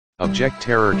Object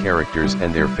terror characters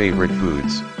and their favorite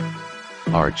foods.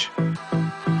 Arch.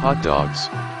 Hot dogs.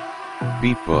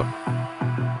 Beat book.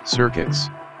 Circuits.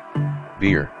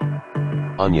 Beer.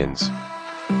 Onions.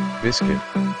 Biscuit.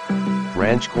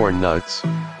 Ranch corn nuts.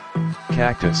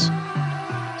 Cactus.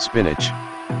 Spinach.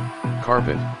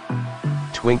 Carpet.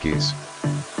 Twinkies.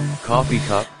 Coffee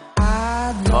cup.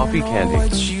 Coffee candy.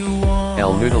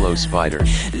 El Noodlo spider.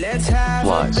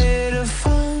 Flies.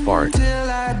 Fart.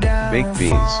 Baked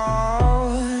beans.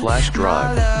 Flash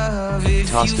drive.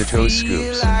 Tostitos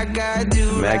scoops.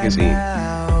 Magazine.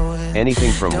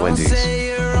 Anything from Wendy's.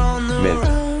 Mint.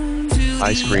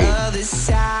 Ice cream.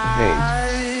 Paint.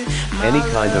 Any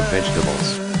kind of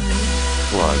vegetables.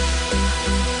 Plug.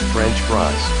 French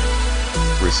fries.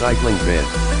 Recycling bin.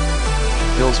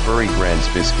 Pillsbury Grands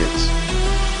biscuits.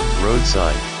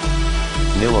 Roadside.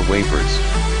 Nilla wafers.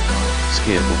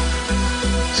 Skittle.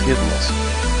 Skittles.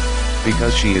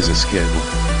 Because she is a skittle.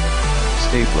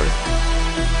 Stapler.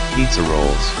 Pizza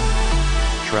rolls.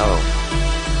 Trowel.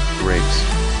 Grapes.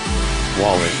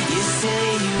 Wallet.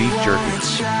 Beef jerky.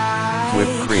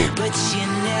 Whipped cream.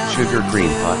 Sugar cream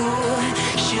pie.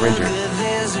 Printer.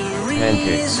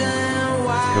 Pancakes.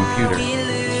 Computer.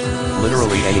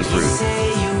 Literally any fruit.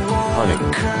 Honey.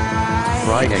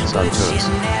 Fried eggs on toast.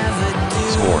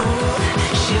 S'more.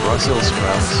 Brussels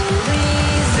sprouts.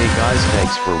 Hey guys,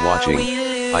 thanks for watching.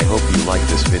 I hope you like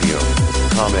this video.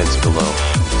 Comments below,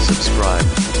 subscribe,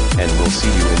 and we'll see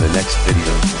you in the next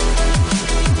video.